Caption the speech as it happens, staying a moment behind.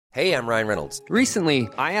Hey, I'm Ryan Reynolds. Recently,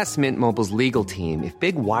 I asked Mint Mobile's legal team if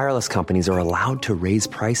big wireless companies are allowed to raise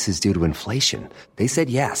prices due to inflation. They said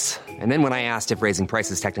yes. And then when I asked if raising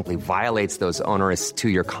prices technically violates those onerous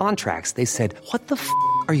two-year contracts, they said, "What the f***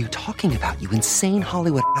 are you talking about, you insane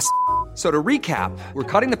Hollywood ass?" So to recap,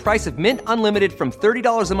 we're cutting the price of Mint Unlimited from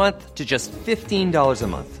 $30 a month to just $15 a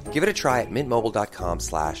month. Give it a try at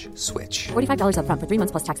mintmobile.com/switch. $45 up front for 3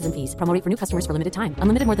 months plus taxes and fees. Promo rate for new customers for limited time.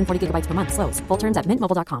 Unlimited more than 40 gigabytes per month. Slows full terms at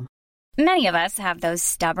mintmobile.com. Many of us have those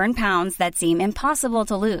stubborn pounds that seem impossible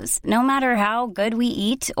to lose, no matter how good we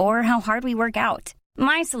eat or how hard we work out.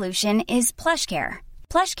 My solution is PlushCare.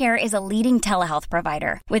 PlushCare is a leading telehealth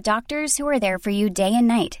provider with doctors who are there for you day and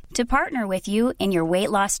night to partner with you in your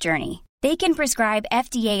weight loss journey. They can prescribe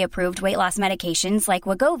FDA-approved weight loss medications like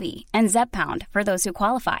Wegovy and Zepbound for those who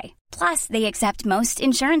qualify. Plus, they accept most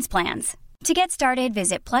insurance plans. To get started,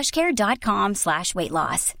 visit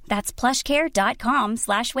plushcare.com/weightloss. That's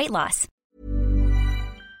plushcare.com/weightloss.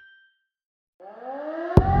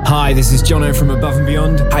 Hi, this is Jono from Above and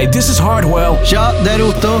Beyond. Hi, this is Hardwell. Tja, det är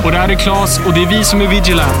Otto. Och det här är Claes, och det är vi som är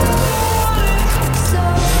Vigilant.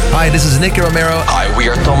 Hi, this is Nicky Romero. Hi,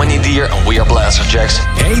 we are Tom and Deer, and we are Blasterjaxx.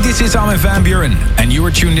 Hey, this is Armin van Buren, and you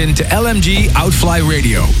are tuned in to LMG Outfly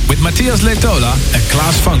Radio with Matthias Letola and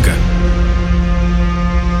Klaas Funke.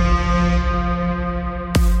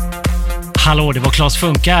 Hallå, det var Klaas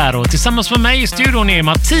Funke här och tillsammans med mig i studion är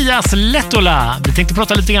Mattias Letola. Vi tänkte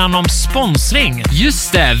prata lite grann om sponsring.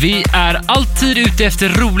 Just det, vi är alltid ute efter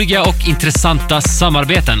roliga och intressanta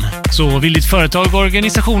samarbeten. Så vill ditt företag,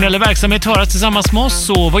 organisation eller verksamhet höras tillsammans med oss,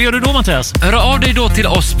 så vad gör du då, Mattias? Hör av dig då till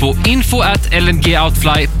oss på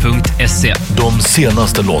info@lngoutfly.se. De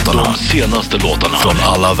senaste låtarna från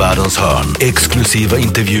alla världens hörn. Exklusiva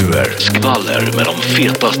intervjuer, skvaller med de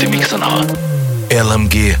fetaste mixarna.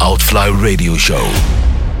 LMG Outfly Radio Show.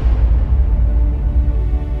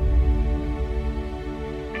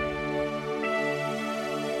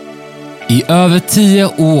 I över 10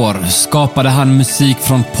 år skapade han musik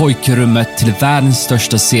från pojkrummet till världens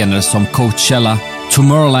största scener som Coachella,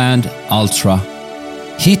 Tomorrowland, Ultra.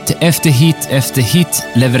 Hit efter hit efter hit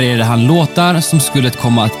levererade han låtar som skulle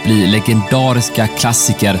komma att bli legendariska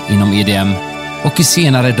klassiker inom EDM och i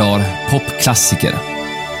senare dagar popklassiker.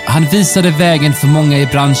 Han visade vägen för många i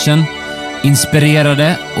branschen,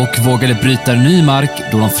 inspirerade och vågade bryta ny mark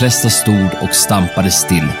då de flesta stod och stampade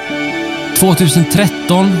still.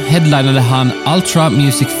 2013 headlinade han Ultra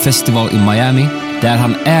Music Festival i Miami, där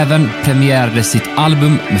han även premiärade sitt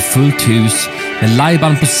album med fullt hus, med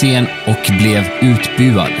liveband på scen och blev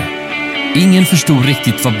utbuad. Ingen förstod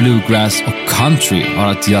riktigt vad bluegrass och country har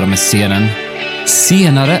att göra med scenen.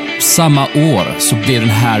 Senare samma år så blev den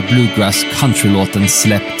här bluegrass countrylåten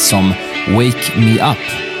släppt som Wake Me Up.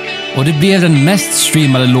 Och det blev den mest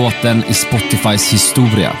streamade låten i Spotifys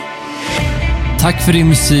historia. Tack för din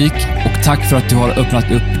musik och tack för att du har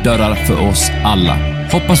öppnat upp dörrar för oss alla.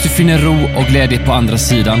 Hoppas du finner ro och glädje på andra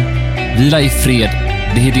sidan. Vila i fred,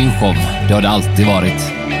 det är din show, det har det alltid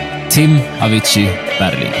varit. Tim Avicii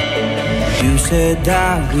Berling. You said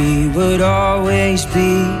that we would always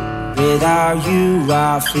be. Without you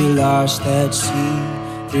I feel lost at sea.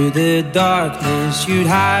 Through the darkness you'd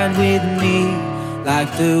hide with me.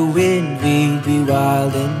 Like the wind we'd be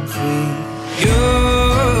wild and free.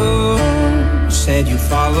 You said you'd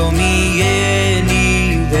follow me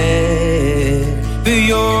anywhere. But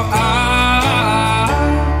your eyes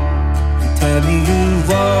tell me you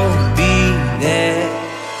won't be there.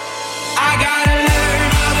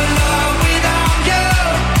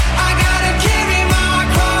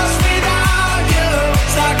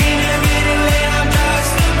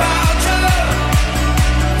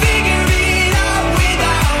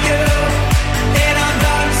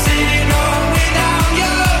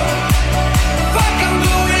 Fuck, I'm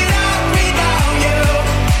going out without you.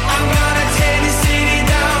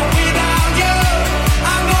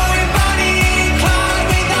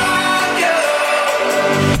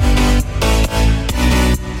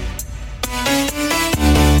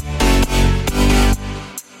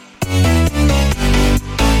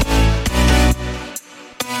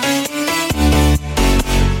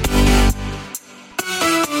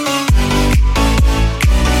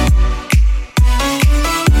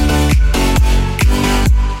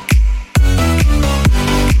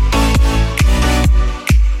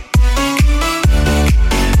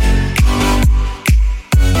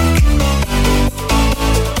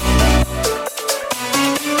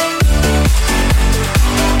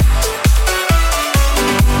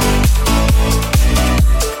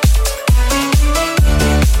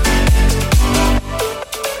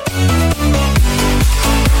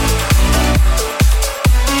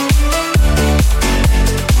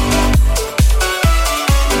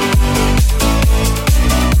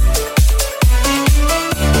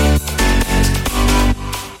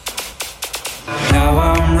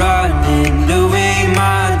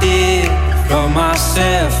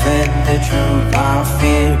 truth I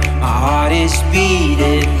fear. My heart is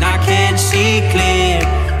beating, I can't see clear.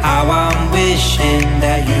 How I'm wishing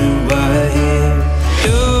that you were here.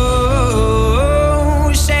 You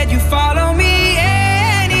said you follow me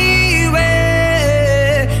anywhere,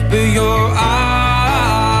 but your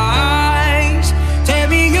eyes tell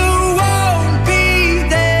me you won't be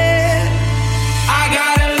there. I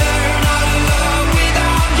gotta learn how to love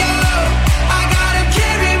without you. I gotta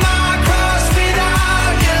carry my cross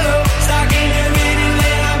without you. Stuck in the middle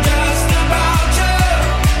and I'm just about to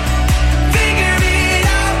figure it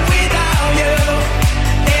out without you.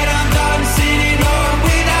 And I'm done sitting home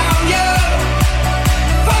without you.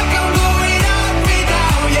 Fuck, I'm going out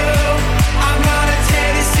without you. I'm gonna tear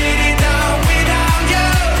the city down without you.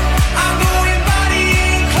 I'm going body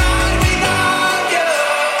inclined without you.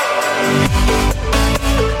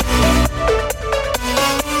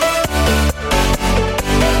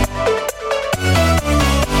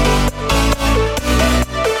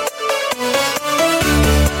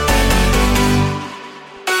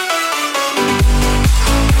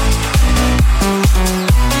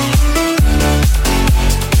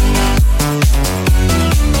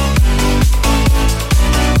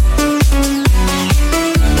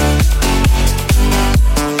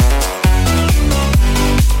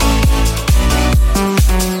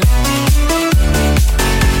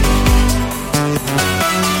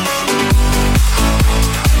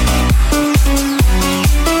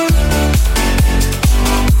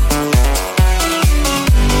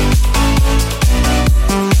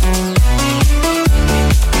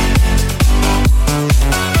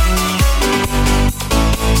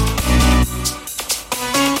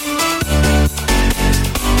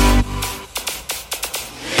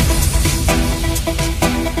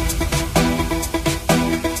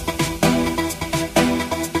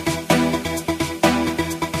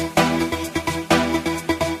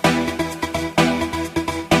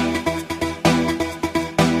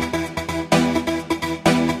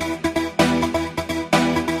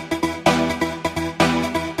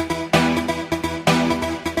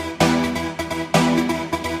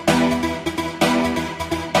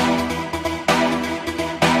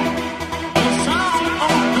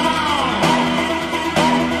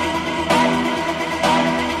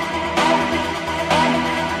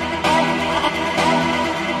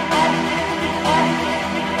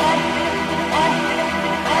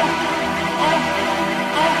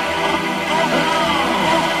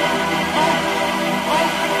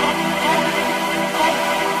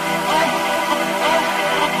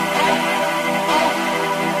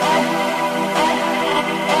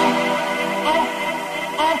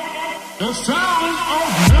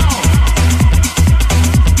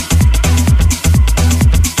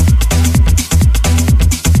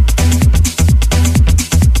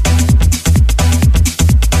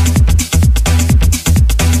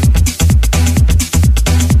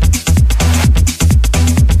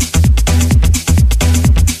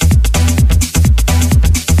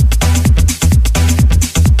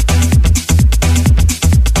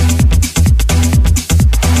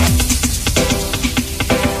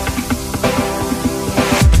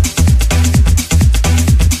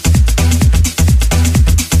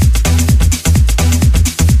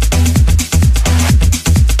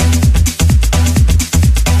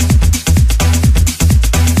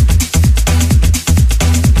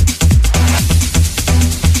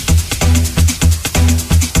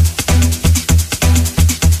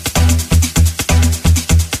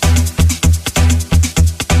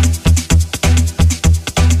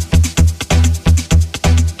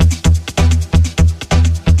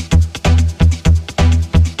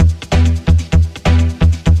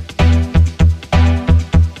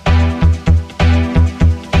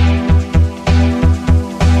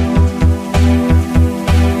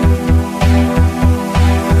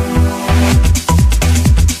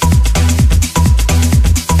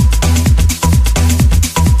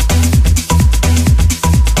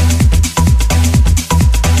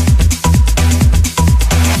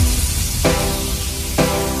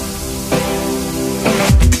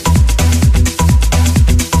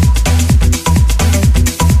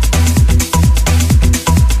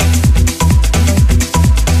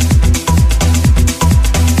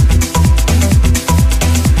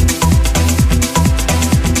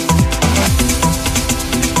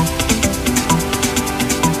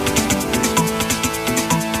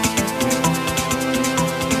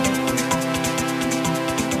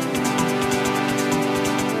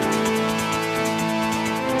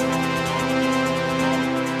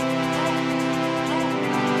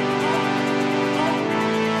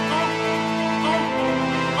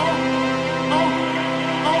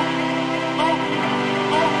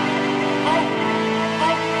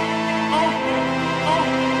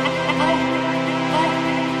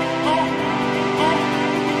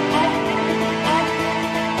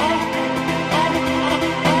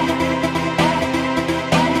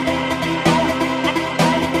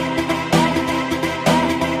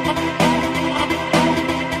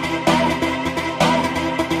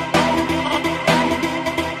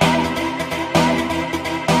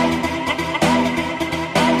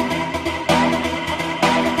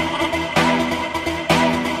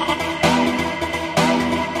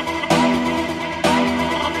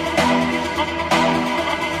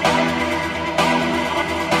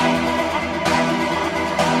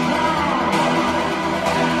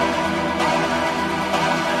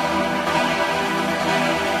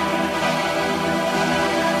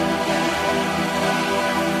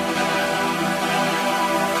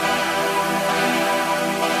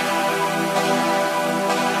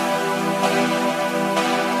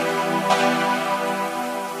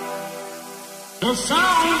 The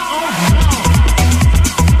sound of love.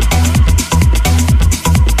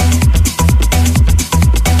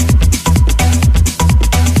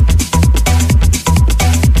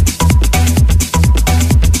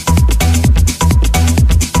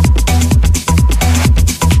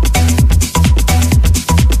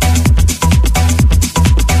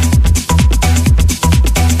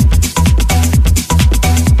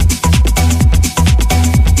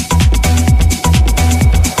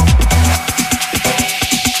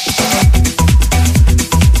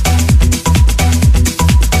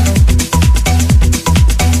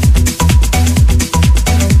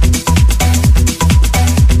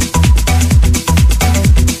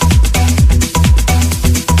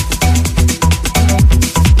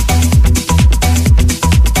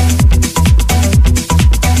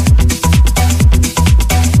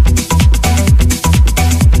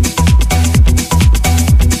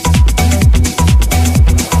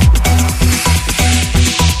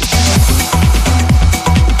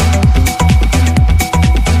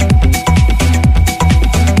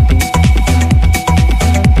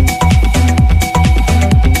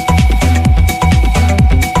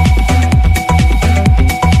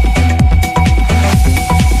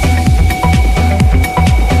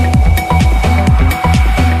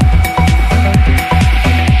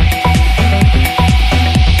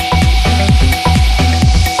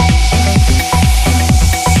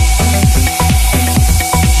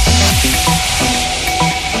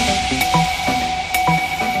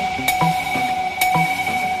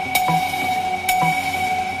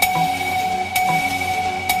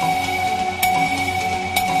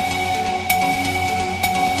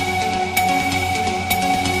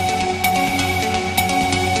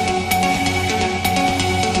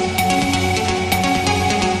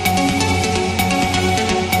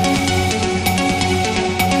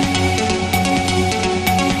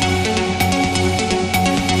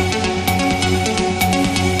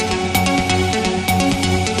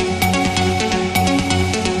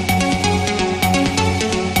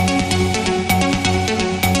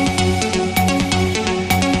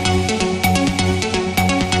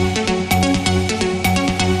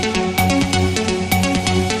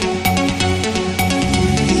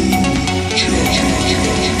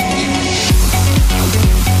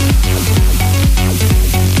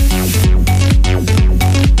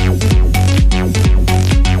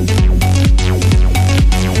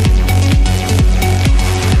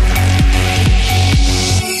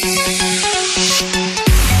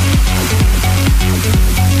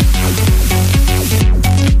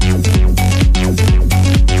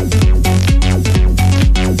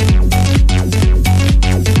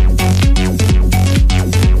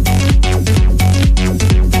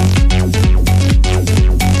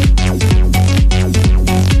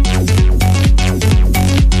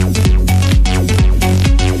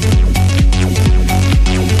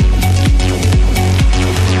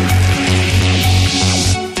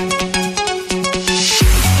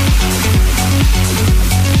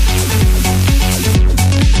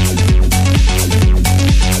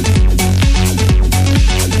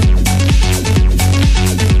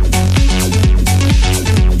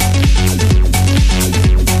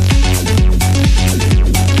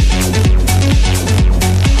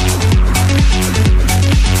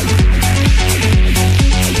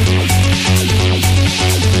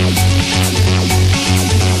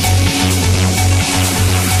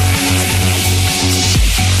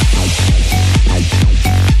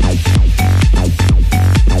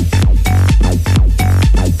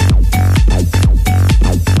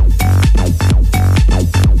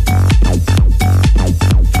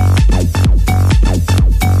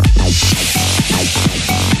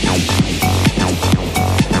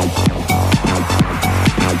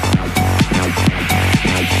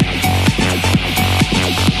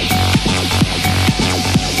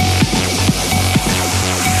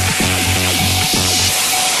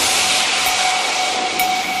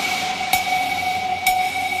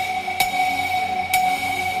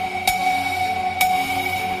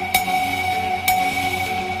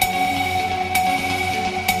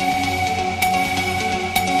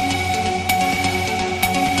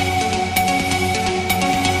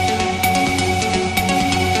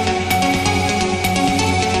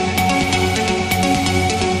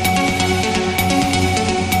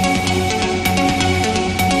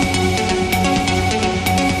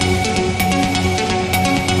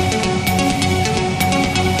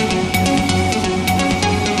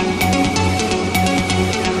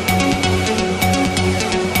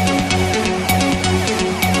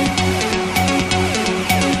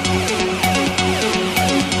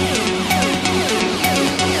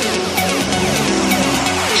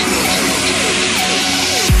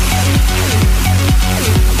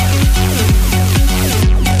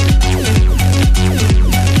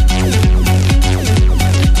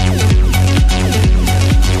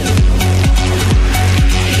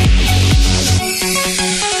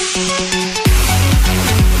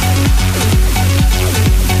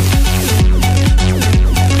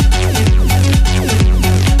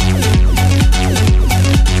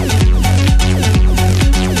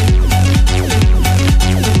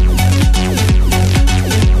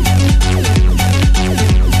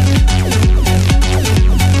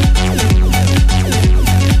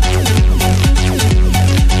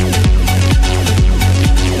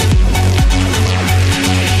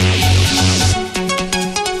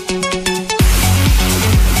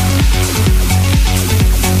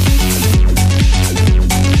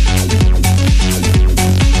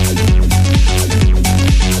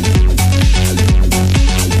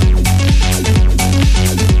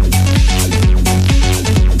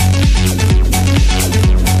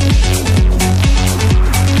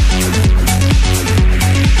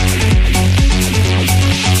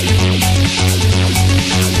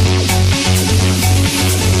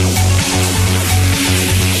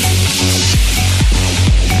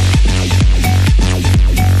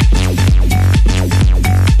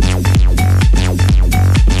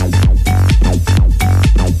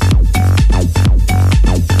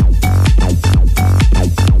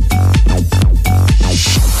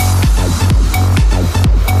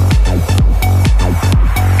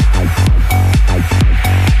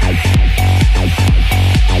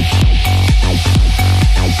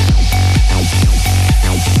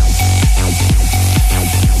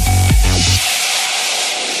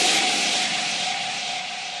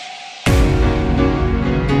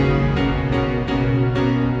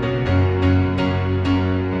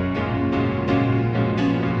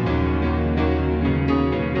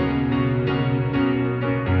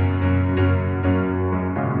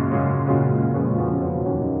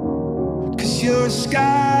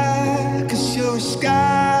 sky, 'cause you're a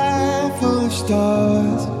sky full of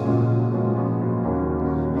stars.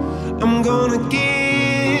 I'm gonna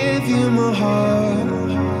give you my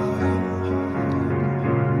heart,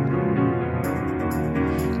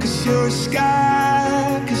 'cause you're a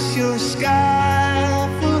sky, 'cause you're a sky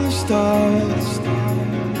full of stars.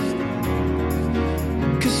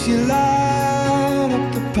 'Cause you light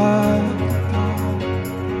up the path.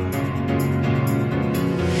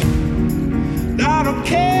 I don't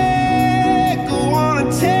care, go on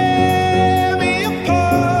and tear me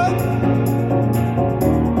apart.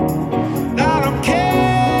 I don't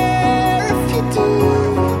care if you do.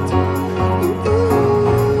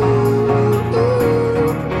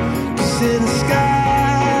 Cause in the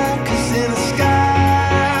sky,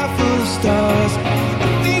 full of stars, I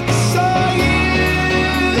think I saw you.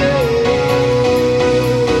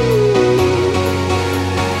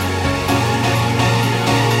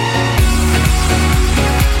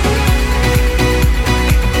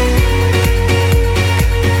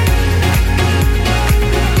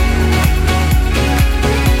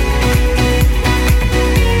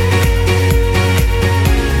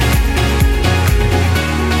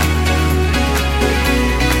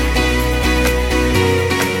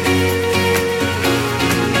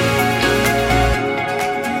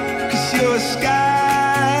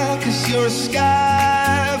 You're a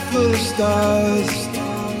sky full of stars.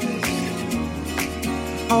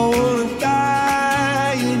 I wanna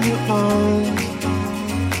die in your arms.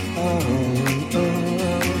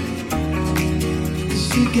 Cause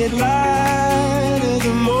you get lighter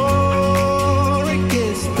the more it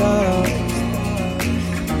gets dark.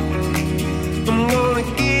 I'm gonna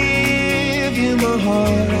give you my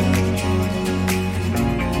heart.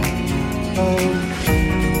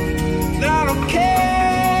 I don't care.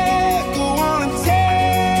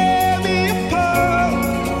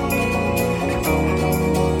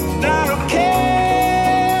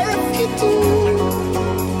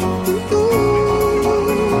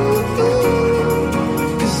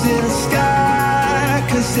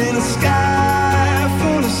 In a sky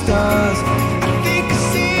full of stars, I think I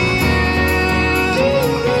see you.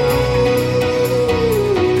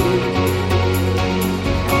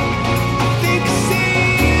 I think I see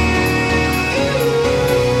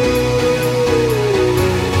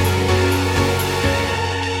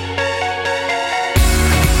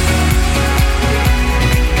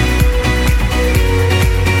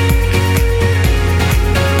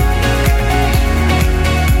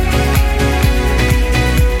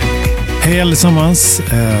Hej allesammans.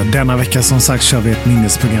 Denna vecka som sagt kör vi ett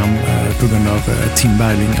minnesprogram på grund av Tim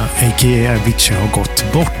Bergling, a.k.a. Avicii, har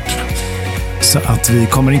gått bort. Så att vi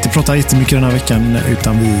kommer inte prata jättemycket den här veckan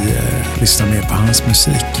utan vi lyssnar mer på hans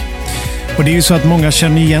musik. Och det är ju så att många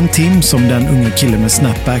känner igen Tim som den unga killen med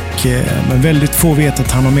snapback, men väldigt få vet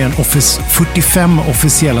att han har mer än 45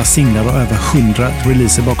 officiella singlar och över 100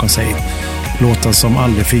 releaser bakom sig. Låtar som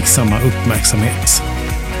aldrig fick samma uppmärksamhet.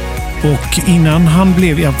 Och innan han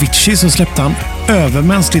blev Avicii så släppte han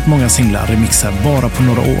övermänskligt många singlar remixar bara på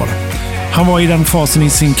några år. Han var i den fasen i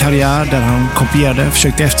sin karriär där han kopierade,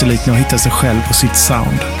 försökte efterlikna och hitta sig själv och sitt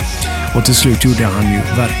sound. Och till slut gjorde han ju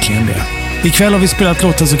verkligen det. Ikväll har vi spelat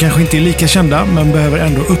låtar som kanske inte är lika kända men behöver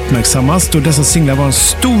ändå uppmärksammas då dessa singlar var en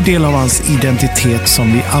stor del av hans identitet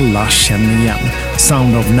som vi alla känner igen.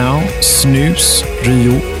 Sound of Now, Snus,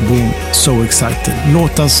 Rio, Boom, So Excited.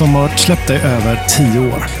 Låtar som har släppta i över 10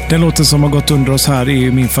 år. Den låten som har gått under oss här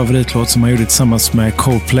är min favoritlåt som han gjorde tillsammans med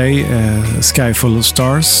Coldplay, Sky Full of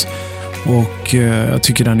Stars. Och jag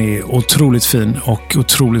tycker den är otroligt fin och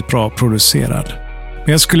otroligt bra producerad.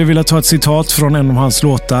 Men jag skulle vilja ta ett citat från en av hans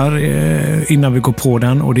låtar innan vi går på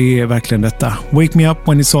den, och det är verkligen detta. Wake me up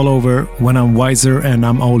when it's all over, when I'm wiser and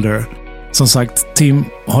I'm older. Som sagt, Tim,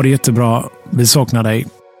 har det jättebra. Vi saknar dig.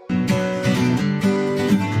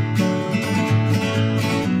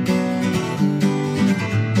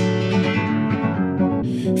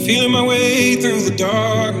 Feeling my way through the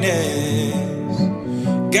darkness,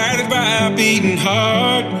 guided by a beating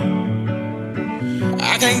heart.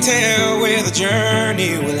 I can't tell where the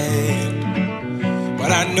journey will end,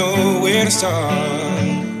 but I know where to start.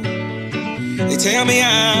 They tell me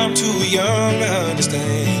I'm too young to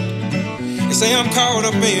understand. They say I'm caught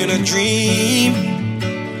up in a dream.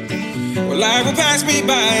 Well, life will pass me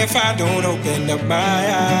by if I don't open up my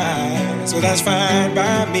eyes. So that's fine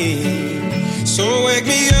by me. So wake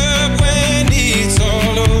me up when it's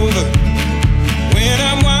all over, when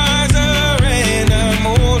I'm wiser and I'm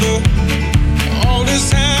older. All this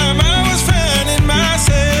time I was finding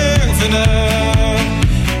myself and I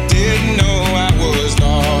didn't know I was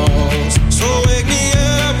lost. So wake me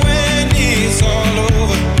up when it's all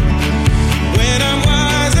over, when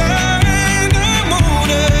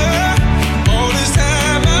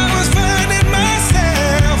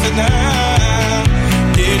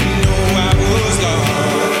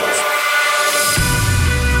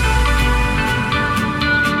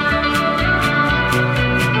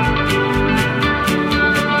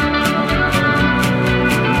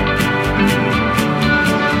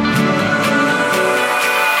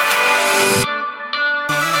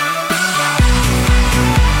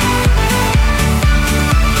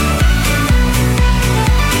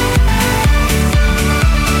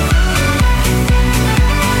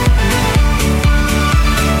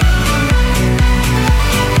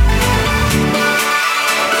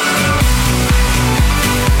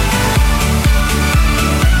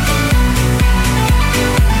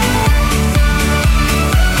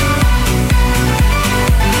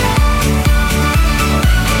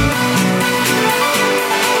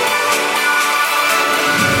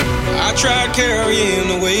carrying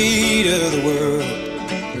the weight of the world.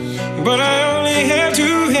 But I only have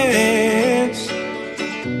 2 hands.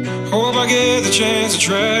 Hope I get the chance to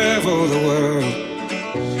travel the world,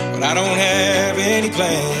 but I don't have any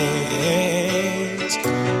plans.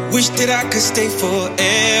 Wish that I could stay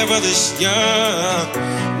forever this young,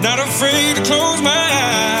 not afraid to close my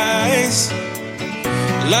eyes.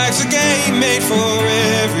 Life's a game made for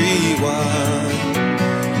everyone,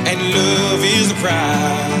 and love is the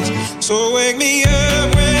prize. So wake me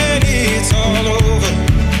up when it's all over,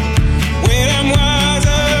 when I'm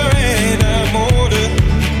wiser and I'm older.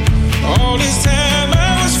 All this time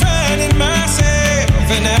I was finding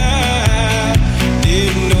myself, and I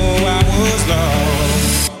didn't know I was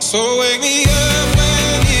lost. So wake me up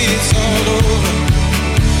when it's all over,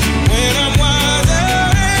 when I'm wiser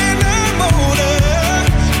and I'm older.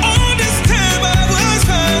 All this time I was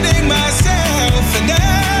finding myself, and I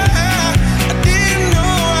didn't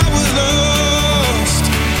know I was lost.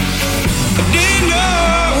 I didn't know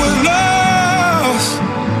I was lost.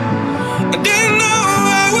 I didn't know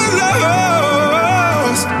I was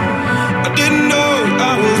lost. I didn't know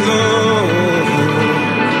I was lost.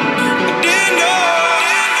 I didn't know.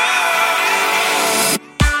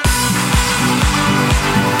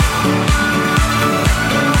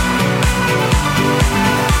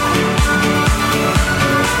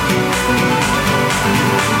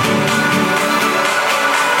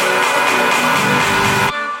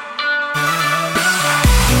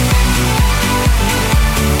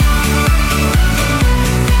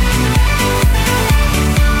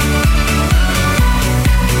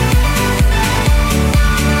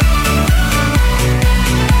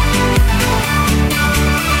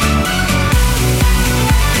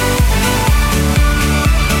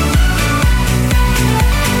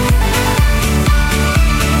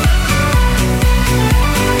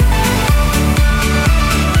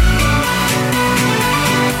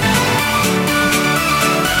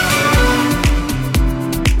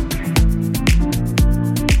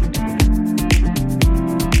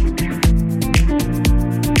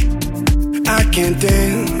 I can't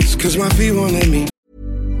dance 'cause my feet won't let me.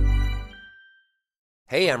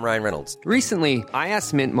 Hey, I'm Ryan Reynolds. Recently, I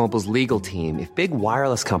asked Mint Mobile's legal team if big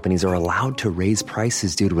wireless companies are allowed to raise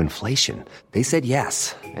prices due to inflation. They said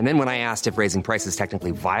yes. And then when I asked if raising prices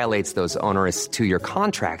technically violates those onerous 2-year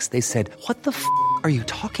contracts, they said, "What the f*** are you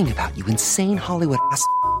talking about, you insane Hollywood ass?"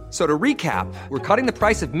 So to recap, we're cutting the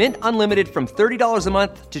price of Mint Unlimited from $30 a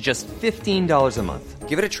month to just $15 a month.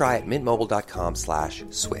 Give it a try at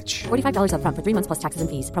mintmobile.com/switch. $45 up front for 3 months plus taxes and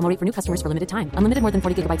fees. Promo rate for new customers for limited time. Unlimited more than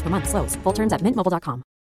 40 gigabytes per month. Slows full terms at mintmobile.com.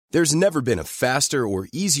 There's never been a faster or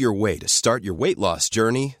easier way to start your weight loss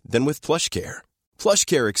journey than with PlushCare.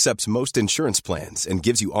 PlushCare accepts most insurance plans and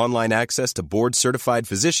gives you online access to board-certified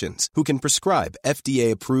physicians who can prescribe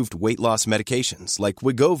FDA-approved weight loss medications like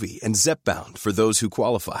Wegovy and Zepbound for those who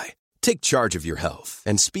qualify. Take charge of your health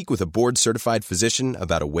and speak with a board-certified physician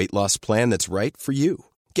about a weight loss plan that's right for you.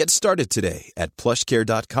 Get started today at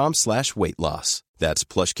plushcare.com/weight loss. That's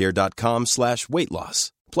plushcare.com/weight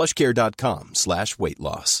loss. plushcare.com/weight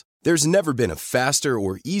loss. There's never been a faster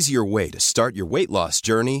or easier way to start your weight loss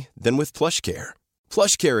journey than with PlushCare.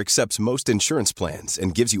 PlushCare accepts most insurance plans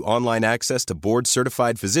and gives you online access to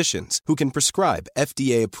board-certified physicians who can prescribe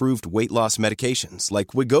FDA-approved weight loss medications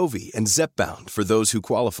like Wegovy and Zepbound for those who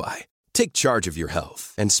qualify. Take charge of your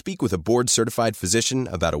health and speak with a board-certified physician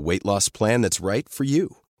about a weight loss plan that's right for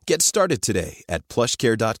you. Get started today at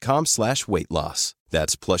plushcare.com/weight loss.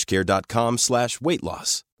 That's plushcare.com/weight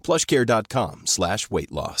loss.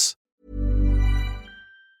 plushcare.com/weight loss.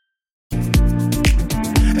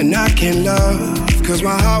 And I can't love 'cause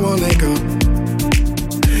my heart won't let go.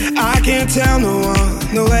 I can't tell no one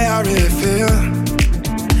the way I really feel,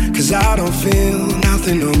 'cause I don't feel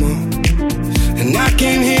nothing no more. And I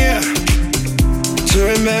came here to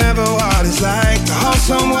remember what it's like to hold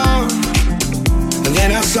someone. And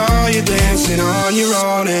then I saw you dancing on your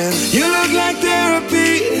own, and you look like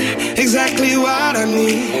therapy, exactly what I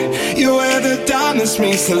need. You're where the darkness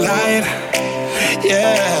meets the light.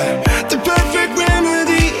 Yeah, the perfect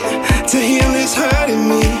remedy to heal is hurting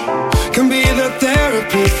me. Can be the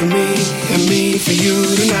therapy for me and me for you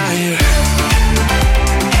tonight.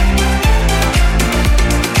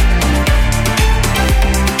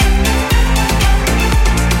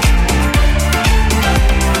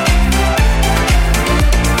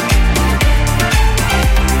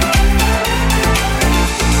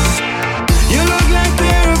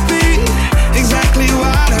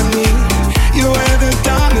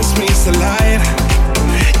 The light,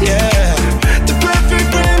 yeah. The perfect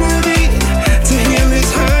remedy to heal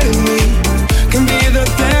is hurting me. Can be the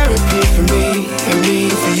therapy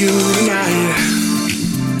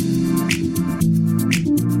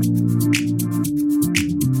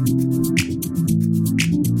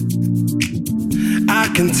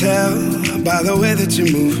can tell by the way that you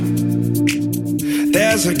move.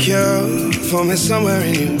 There's a cure for me somewhere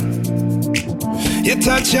in you. You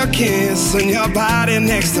touch, your kiss, and your body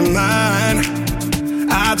next to mine.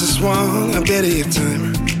 I just want a bit of your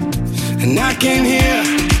time. And I came here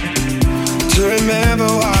to remember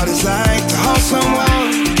what it's like to hold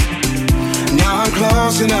someone. Now I'm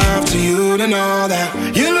close enough to you to know that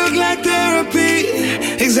you look like therapy,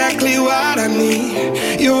 exactly what I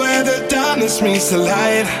need. You're where the darkness meets the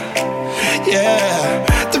light. Yeah,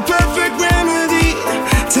 the perfect remedy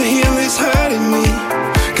to heal this hurting me.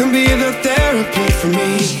 Can be the therapy for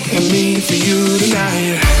me and me for you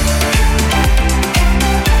tonight.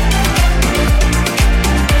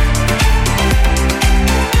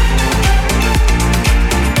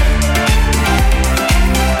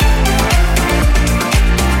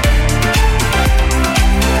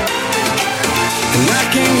 And I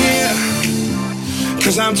came here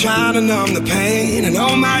 'cause I'm trying to numb the pain. And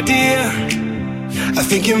oh my dear, I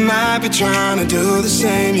think you might be trying to do the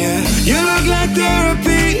same, yeah. You look like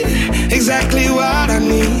therapy, exactly what I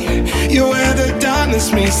need. You're where the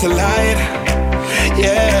darkness meets the light.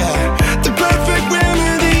 Yeah, the perfect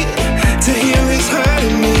remedy to heal this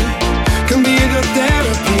hurting me. Can be the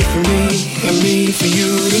therapy for me and me for you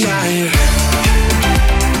tonight.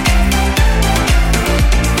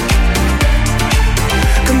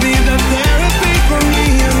 Can be the therapy for me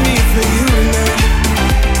and me for you tonight.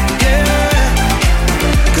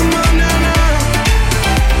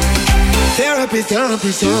 Therapy,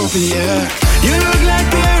 therapy, therapy, yeah. You look like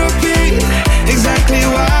therapy, exactly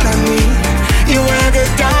what I need. You're where the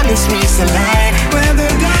darkness meets the light. Where the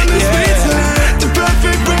darkness meets the light. The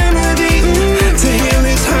perfect remedy to heal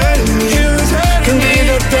this hurting me. Can be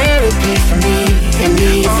the therapy for me and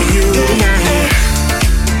me for you tonight.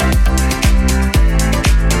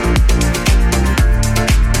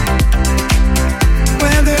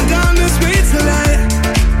 Where the darkness meets the light.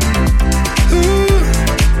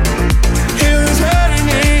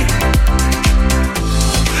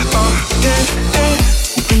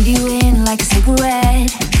 Breathe you in like a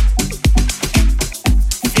cigarette.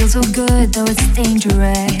 It feels so good, though it's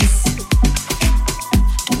dangerous.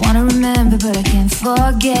 Don't wanna remember, but I can't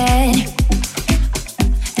forget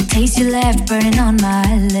the taste you left burning on my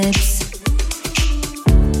lips.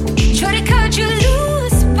 Try to cut you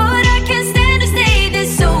loose, but I can't stand to stay this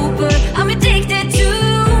sober. I'm addicted to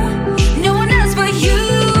no one else but you.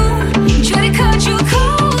 Try to cut you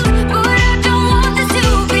cold, but I don't want this to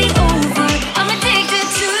be over. I'm addicted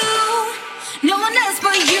to no one else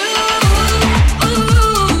but you.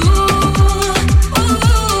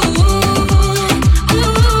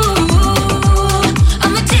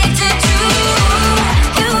 I'm addicted to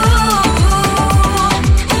you.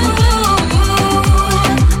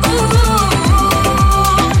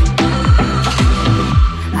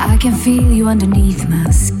 I can feel you underneath my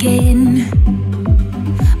skin,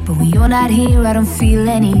 but when you're not here, I don't feel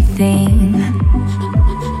anything.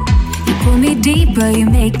 You pull me deeper, you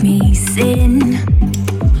make me sin,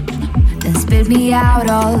 then spit me out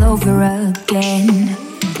all over again.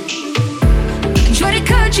 Try to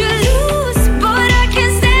cut you loose, but I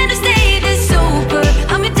can't stand to stay this sober.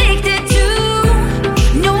 I'm addicted to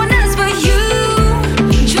no one else but you.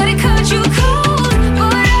 Try to cut you cold,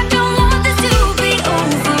 but I don't want this to be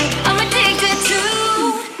over. I'm addicted to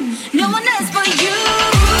no one else but you.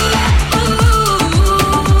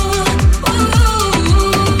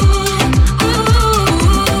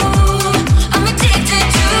 I'm addicted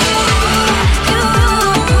to you.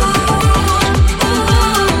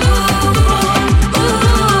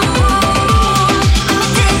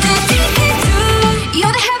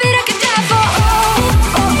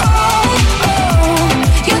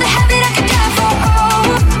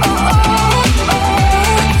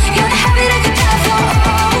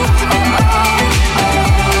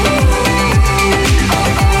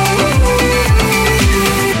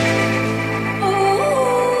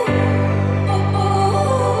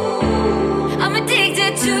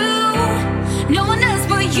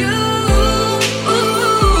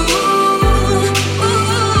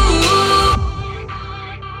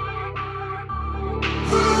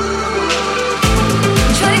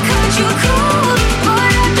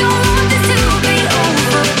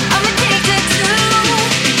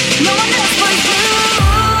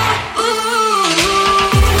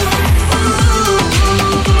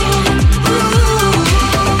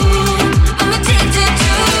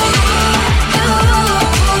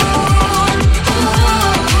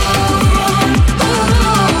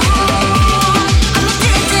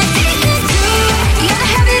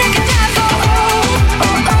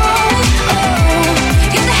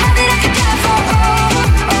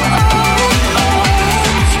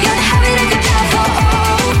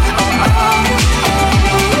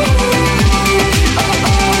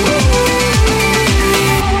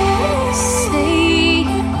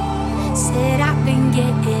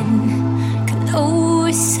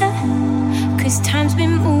 closer, 'cause time's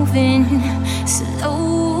been moving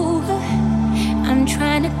slower. I'm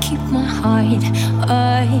trying to keep my heart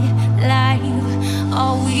alive.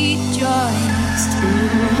 Are we just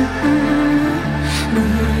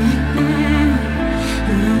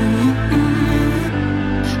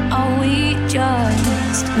Are we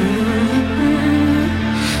just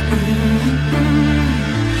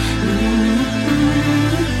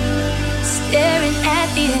staring at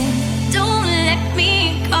the end? Don't let me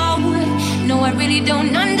go. No, I really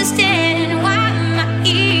don't understand why my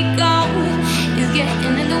ego is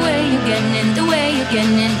getting in the way. You're getting in the way. You're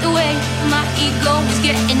getting in the way. My ego is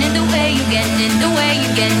getting in the way. You're getting in the way.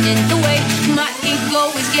 You're getting in the way. My ego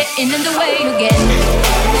is getting in the way again.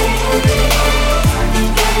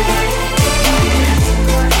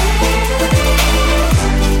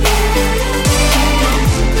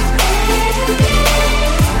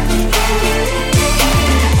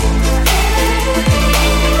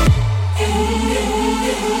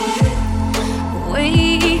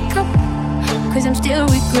 Wake up, 'cause I'm still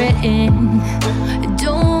regretting.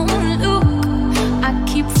 Don't look, I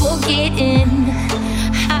keep forgetting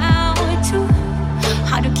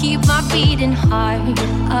how to keep my beating heart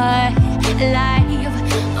alive.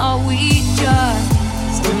 Are we just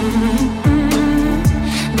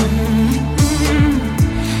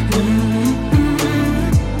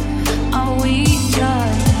Are we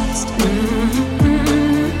just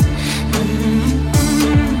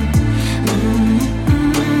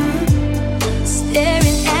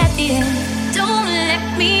staring at the end? Don't let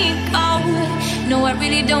me go. No, I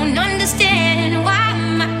really don't understand why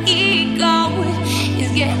my ego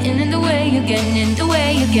is getting in the way. You're getting in the way.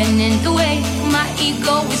 You're getting in the way. My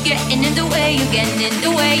ego is getting in the way. You're getting in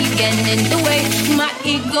the way. You're getting in the way. My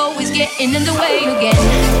ego is getting in the way again.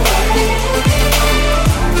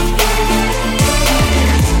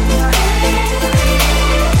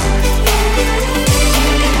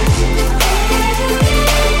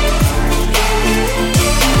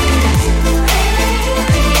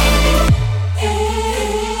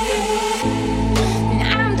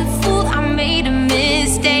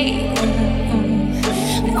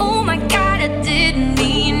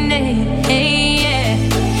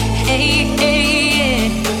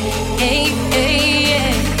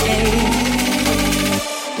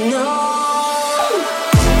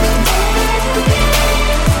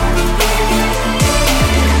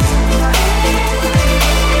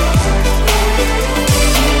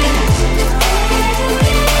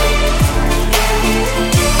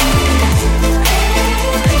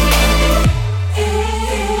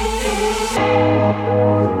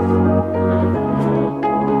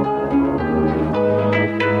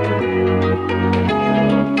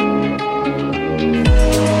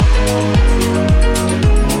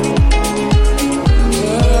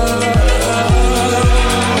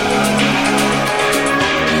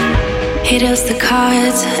 He deals the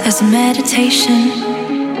cards as a meditation,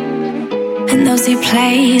 and those he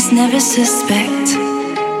plays never suspect.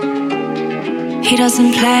 He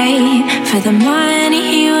doesn't play for the money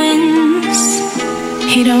he wins.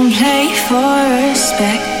 He don't play for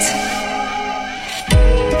respect.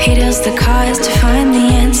 He deals the cards to find the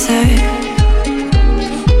answer,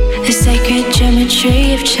 the sacred geometry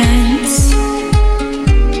of chance,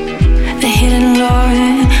 the hidden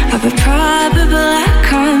lore of a probable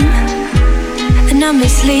outcome. The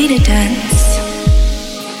numbers lead a dance.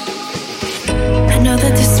 I know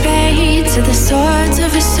that the spades are the swords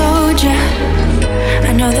of a soldier.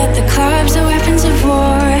 I know that the clubs are weapons of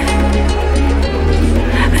war.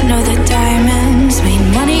 I know that diamonds mean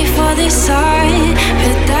money for this art,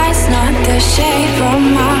 but that's not the shape of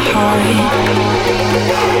my heart.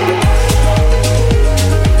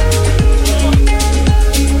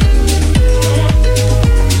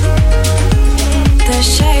 The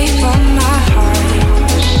shape of my heart.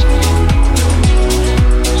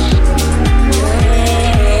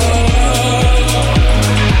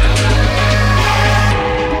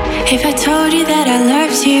 If I told you that I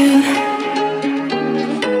loved you,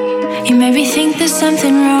 you maybe think there's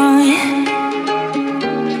something wrong.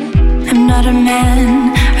 I'm not a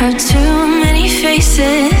man of too many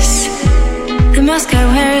faces. The mask I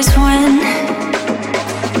wear is one.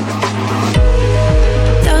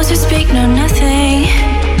 Those who speak know nothing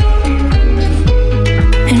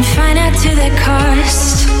and find out to their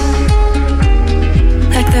cost.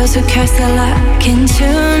 Like those who curse their luck in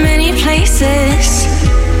too many places,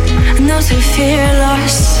 and those who fear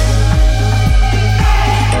loss.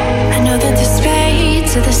 I know that the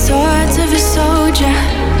spades are the swords of a soldier.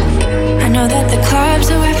 I know that the clubs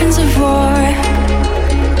are weapons of war.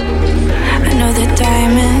 I know that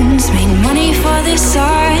diamonds mean money for this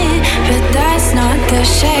art, but that's not the the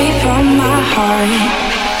shape of my heart.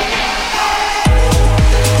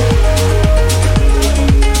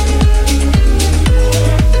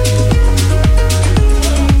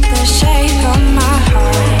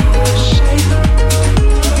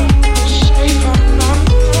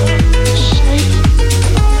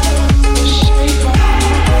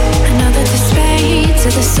 To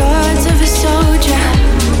the swords of a soldier,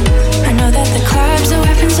 I know that the clubs are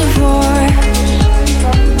weapons of war.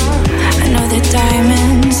 I know that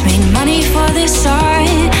diamonds made money for this art,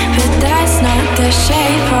 but that's not the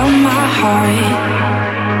shape of my heart.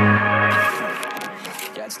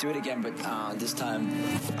 Yeah, let's do it again, but this time,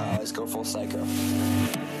 let's go full psycho.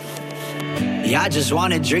 Yeah, I just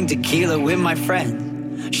wanna drink tequila with my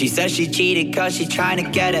friend. She says she cheated cause she trying to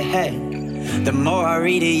get ahead. The more I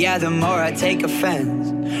read it, yeah, the more I take offense.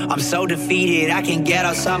 I'm so defeated, I can't get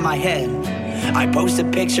outside my head. I post a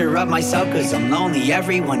picture of myself cause I'm lonely.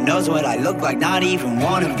 Everyone knows what I look like, not even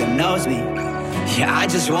one of them knows me. Yeah, I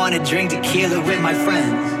just wanna drink tequila with my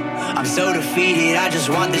friends. I'm so defeated, I just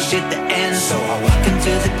want this shit to end. So I walk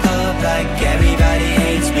into the club like everybody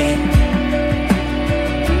hates me.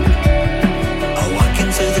 I walk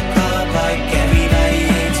into the club like everybody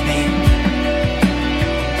hates me.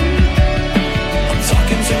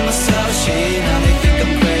 Talking to myself, shit, now they think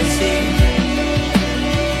I'm crazy.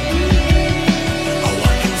 I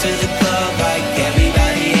walk into the club like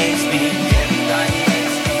everybody hates me. Everybody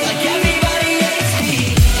hates me. Like everybody hates me.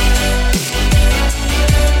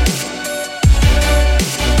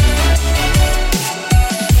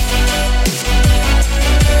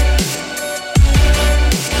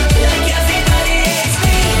 Like everybody hates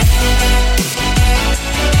me.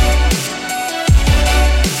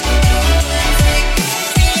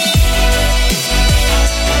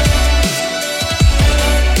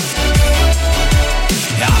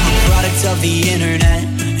 Of the internet,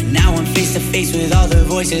 and now I'm face to face with all the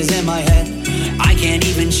voices in my head. I can't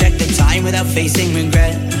even check the time without facing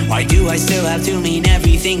regret. Why do I still have to mean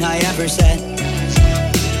everything I ever said?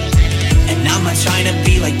 And I'm not trying to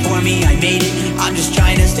be like poor me, I made it. I'm just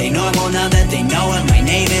trying to stay normal now that they know what my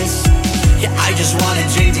name is. Yeah, I just wanna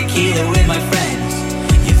drink tequila with my friends.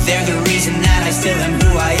 Yeah, they're the reason that I still am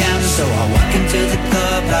who I am. So I walk into the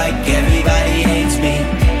club like everybody hates me.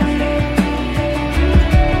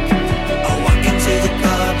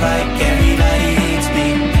 Like everybody hates me.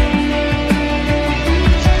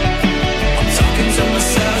 I'm talking to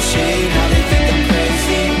myself, shit, now they think I'm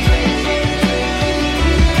crazy.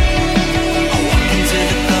 I walk into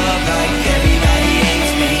the club like everybody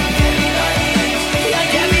hates me. Everybody hates me.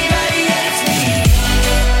 Like everybody hates me.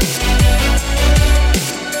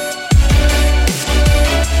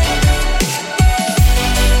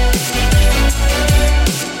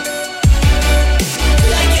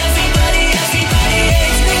 Like everybody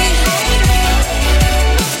hates me.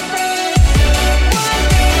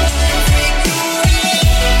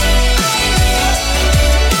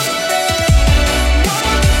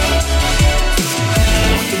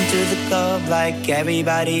 Like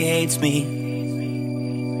everybody hates me.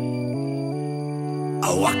 I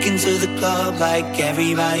walk into the club like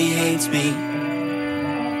everybody hates me. I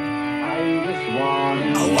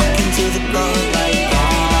walk into the club like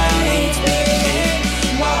everybody hates me.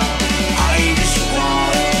 I just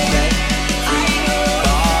want that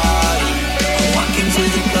body. I walk into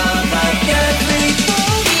the club like everybody.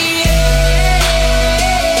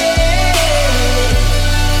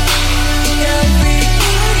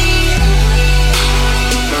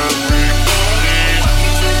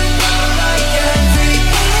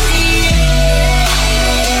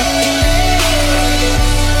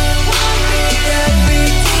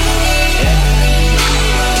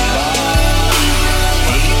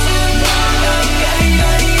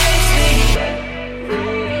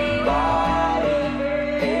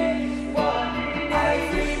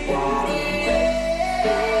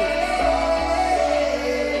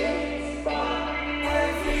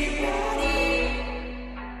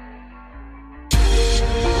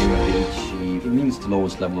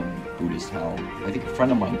 Lowest level of Buddhist hell. I think a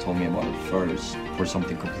friend of mine told me about it first for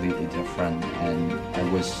something completely different, and I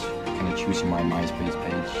was kind of choosing my MySpace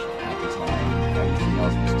page at the time. Everything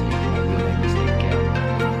else was taken. I really made a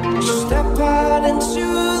mistake. Step out into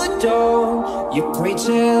the dawn. You pray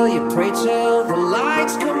till the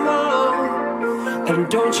lights come on. And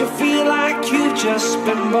don't you feel like you've just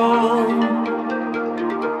been born?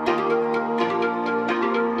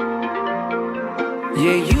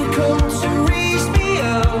 Yeah, you come to raise me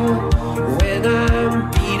up when I'm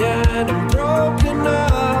beaten and broken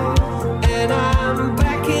up, and I'm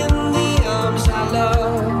back in the arms I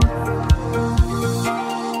love.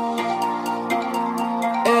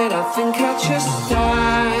 And I think I just died.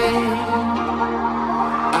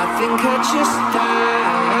 think I just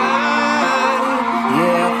died.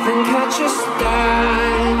 Yeah, I think I just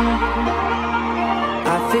died.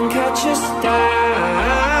 I think I just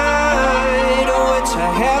died. Oh, it's a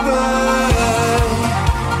heaven.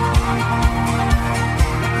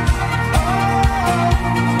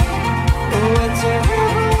 Oh, it's a heaven.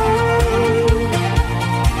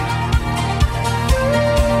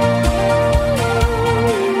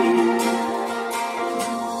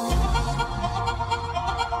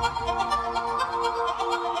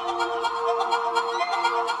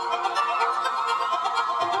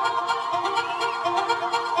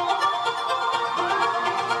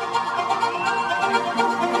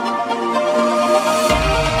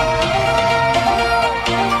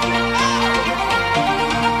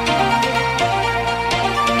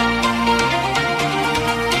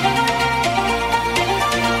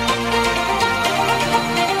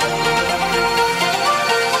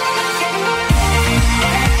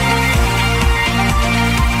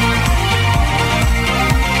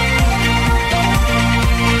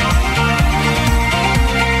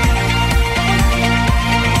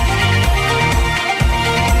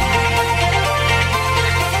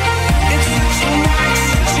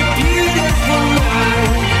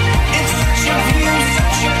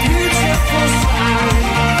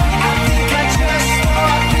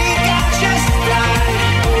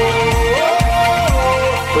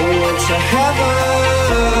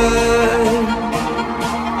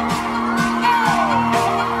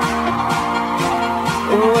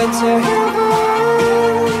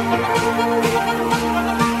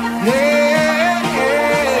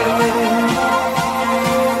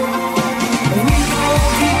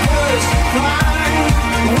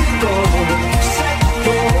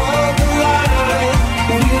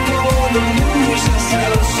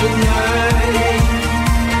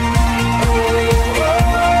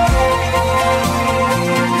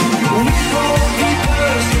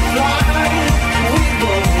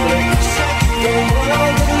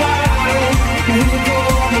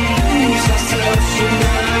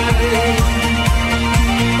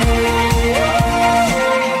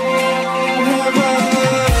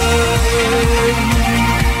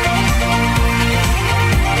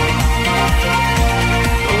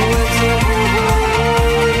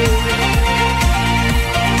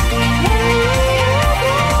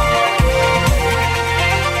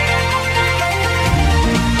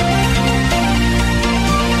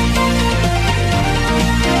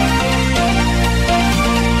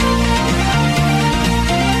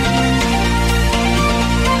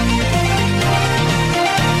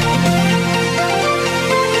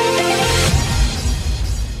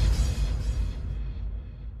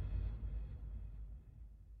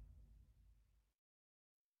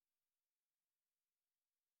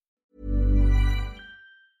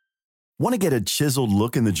 Want to get a chiseled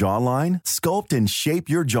look in the jawline? Sculpt and shape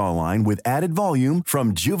your jawline with added volume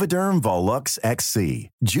from Juvederm Volux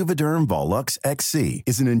XC. Juvederm Volux XC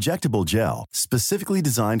is an injectable gel specifically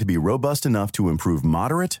designed to be robust enough to improve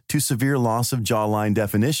moderate to severe loss of jawline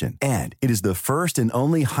definition. And it is the first and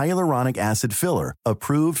only hyaluronic acid filler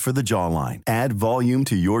approved for the jawline. Add volume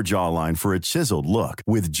to your jawline for a chiseled look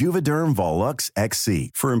with Juvederm Volux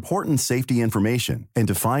XC. For important safety information and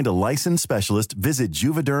to find a licensed specialist, visit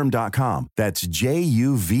Juvederm.com. That's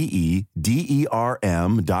Juvederm.com.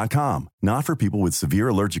 Not for people with severe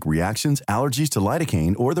allergic reactions, allergies to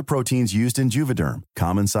lidocaine, or the proteins used in Juvederm.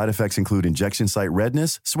 Common side effects include injection site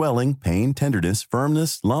redness, swelling, pain, tenderness,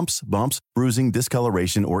 firmness, lumps, bumps, bruising,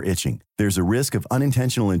 discoloration, or itching. There's a risk of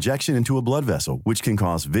unintentional injection into a blood vessel, which can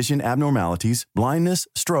cause vision abnormalities, blindness,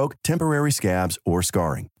 stroke, temporary scabs, or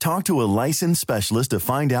scarring. Talk to a licensed specialist to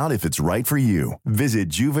find out if it's right for you. Visit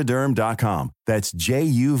Juvederm.com. That's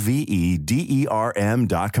Juvederm.com.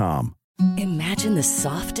 Imagine the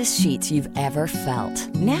softest sheets you've ever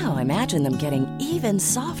felt. Now imagine them getting even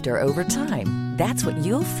softer over time. That's what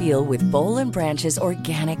you'll feel with Boll & Branch's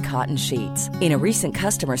organic cotton sheets. In a recent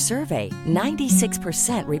customer survey,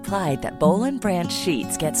 96% replied that Boll & Branch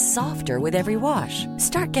sheets get softer with every wash.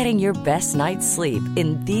 Start getting your best night's sleep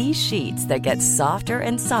in these sheets that get softer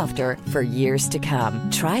and softer for years to come.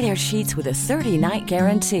 Try their sheets with a 30-night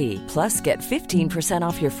guarantee. Plus, get 15%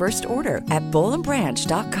 off your first order at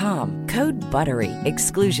bollandbranch.com. Code BUTTERY.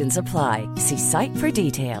 Exclusions apply. See site for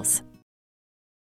details.